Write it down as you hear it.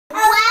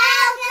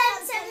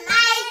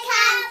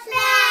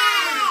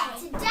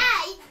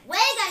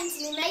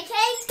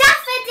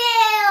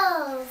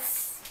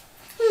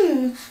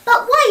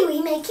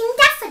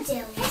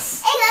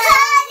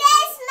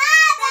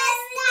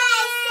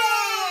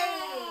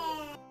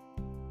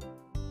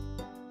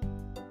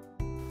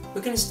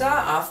We're going to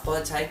start off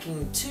by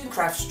taking 2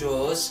 craft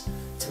straws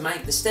to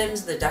make the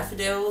stems of the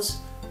daffodils.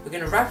 We're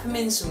going to wrap them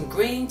in some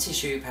green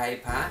tissue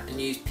paper and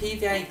use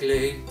PVA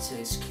glue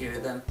to secure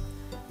them.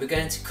 We're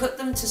going to cut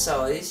them to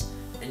size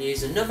and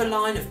use another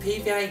line of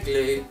PVA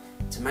glue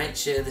to make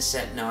sure they're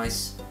set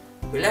nice.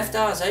 We left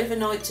ours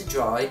overnight to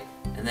dry,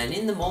 and then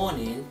in the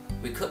morning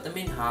we cut them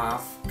in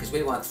half because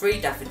we want 3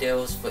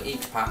 daffodils for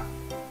each pot.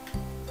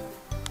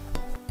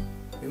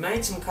 We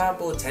made some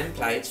cardboard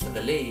templates for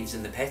the leaves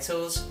and the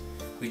petals.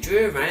 We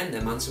drew around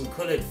them on some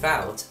coloured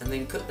felt and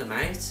then cut them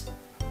out.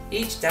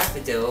 Each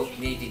daffodil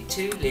needed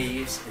 2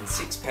 leaves and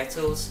 6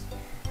 petals.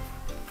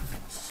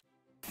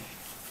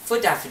 For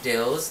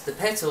daffodils, the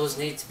petals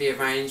need to be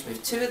arranged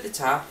with 2 at the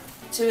top,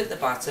 2 at the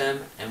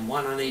bottom and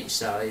 1 on each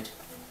side.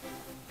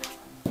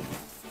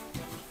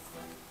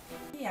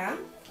 Yeah.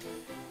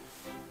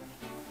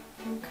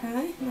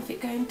 Okay, have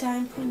it going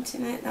down,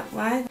 pointing out that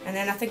way. And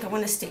then I think I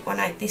want to stick one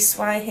out this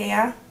way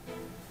here.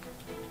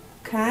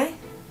 Okay.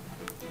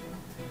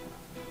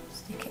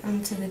 Stick it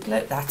onto the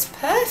glue. That's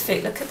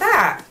perfect, look at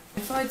that.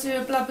 If I do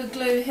a blob of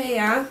glue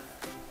here, I'm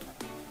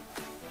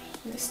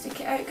going to stick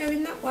it out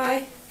going that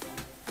way.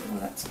 Oh,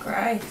 that's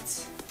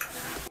great.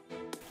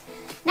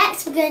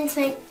 Next we're going to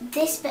make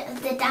this bit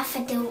of the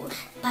daffodil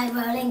by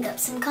rolling up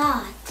some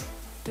card.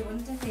 Do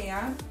under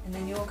here, and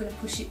then you're going to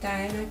push it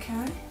down,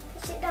 okay?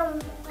 Push it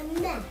down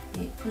under.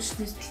 Yeah, push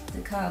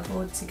the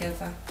cardboard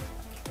together.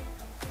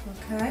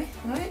 Okay,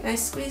 right, now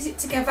squeeze it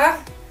together.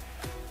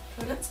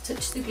 Try not to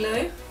touch the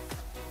glue.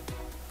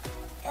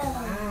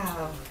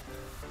 Wow.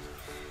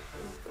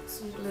 Put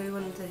some glue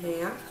under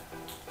here.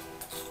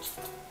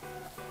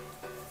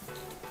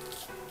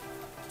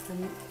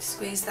 And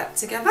squeeze that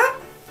together.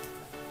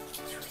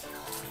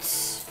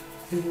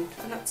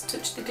 Try not to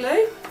touch the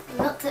glue. I'm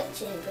not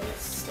touching it, but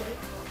it's still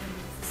hot.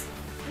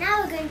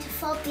 Now we're going to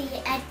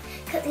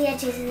cut the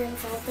edges and then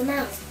fold them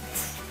out.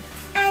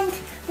 And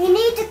we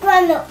need the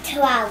grown-up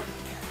to help.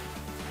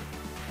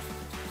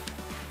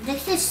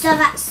 This is so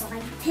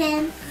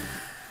exciting.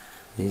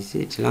 Is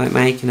it? Do you like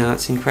making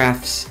arts and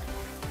crafts?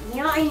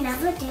 Yeah, I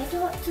never did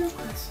arts and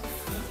crafts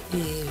before.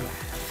 You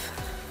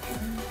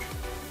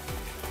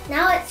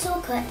Now it's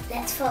all cut,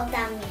 let's fold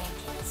down the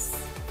edges.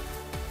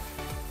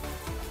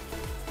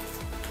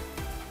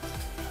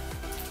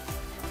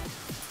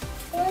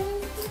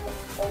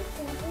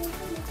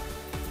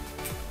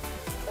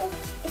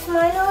 Is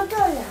mine all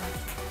done now?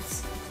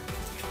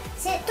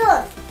 Is it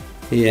done?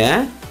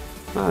 Yeah,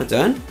 well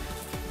done.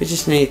 We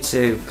just need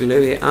to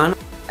glue it on.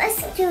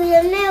 Let's do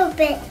a little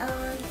bit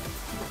on.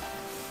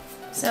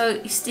 So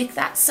you stick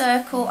that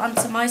circle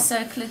onto my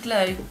circle of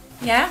glue,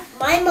 yeah?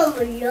 My mum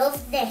will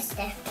love this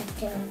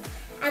daffodil.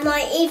 And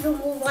I even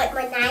will write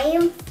my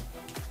name.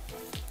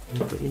 You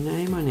put your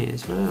name on it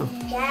as well.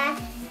 Yeah,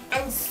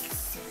 and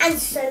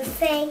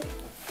Sophie.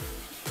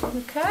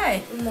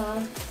 Okay.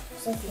 No,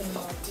 Sophie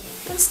Martin.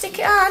 We'll stick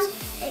it on.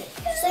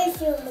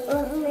 Sophie.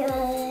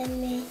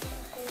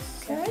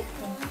 Okay.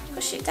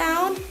 Push it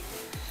down.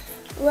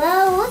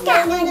 Whoa, look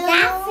at my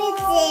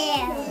daffodil.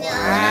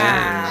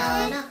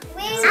 Wow.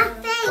 I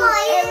think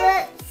it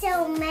looks so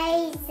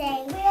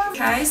amazing.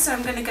 Okay, so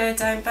I'm going to go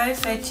down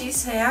both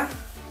edges here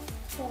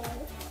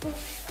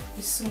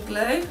with some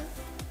glue.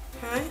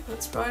 Okay,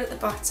 that's right at the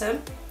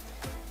bottom.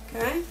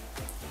 Okay,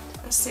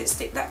 that's it,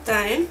 stick that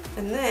down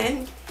and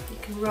then you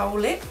can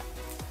roll it.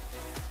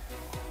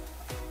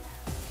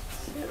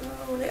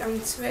 Roll it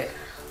onto it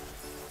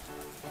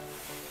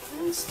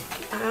and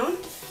stick it down.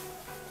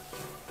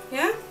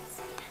 Yeah?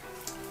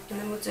 And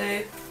then we'll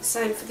do the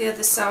same for the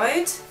other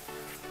side.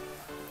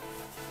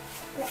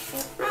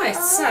 Right,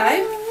 so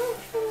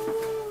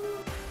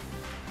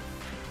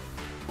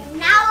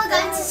now we're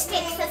going to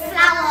stick the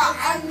flower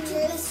onto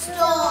the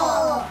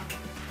stalk.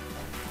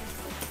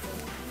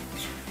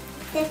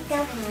 Stick the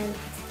hand.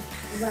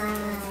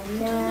 Wow,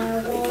 no.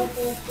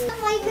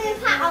 I move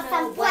that off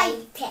and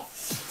break it.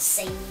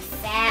 See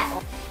there.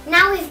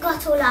 Now we've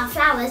got all our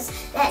flowers,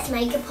 let's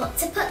make a pot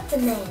to put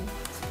them in.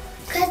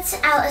 Cut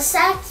out a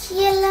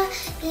circular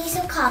piece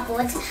of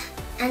cardboard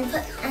and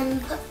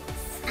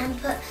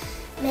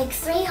make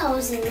 3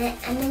 holes in it,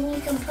 and then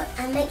you can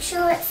make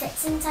sure it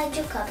fits inside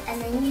your cup,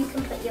 and then you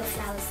can put your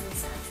flowers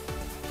inside.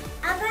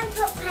 I'm going to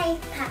put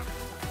paper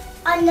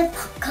on the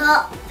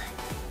cup.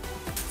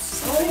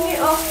 bring it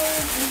off.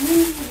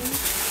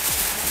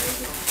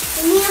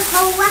 We need a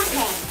whole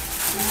wrapping.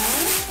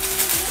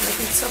 We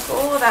can tuck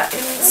all that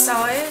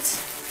inside.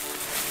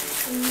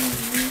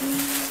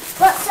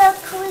 What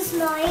circle is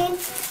mine?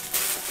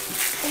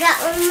 Is that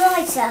one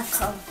my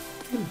circle?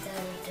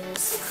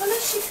 What's the colour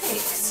she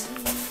picked?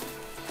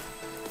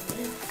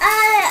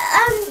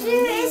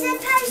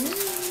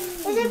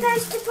 Is it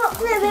supposed to put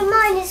glue in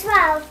mine as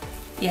well?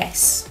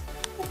 Yes.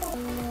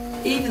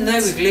 Even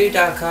though we glued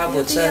our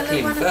cardboard circle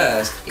in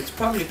first, it's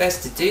probably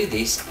best to do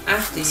this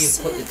after you've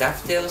put the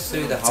daffodils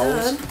through the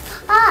holes.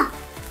 Ah!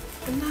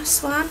 The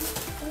last one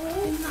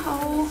in the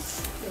hole.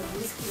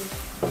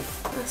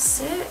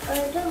 That's it.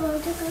 I don't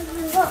want to go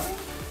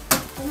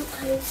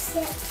close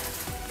yet.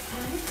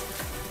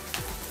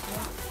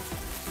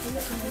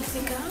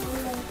 There we go.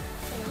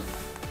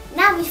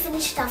 Now we've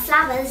finished our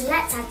flowers,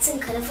 let's add some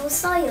colourful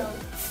soil.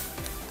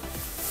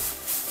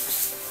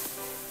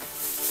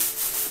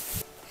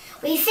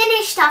 We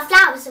finished our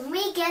flowers and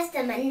we give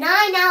them a 9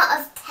 out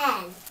of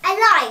 10.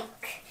 I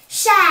like,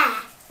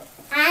 share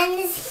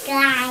and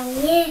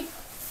subscribe.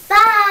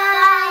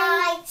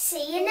 Bye!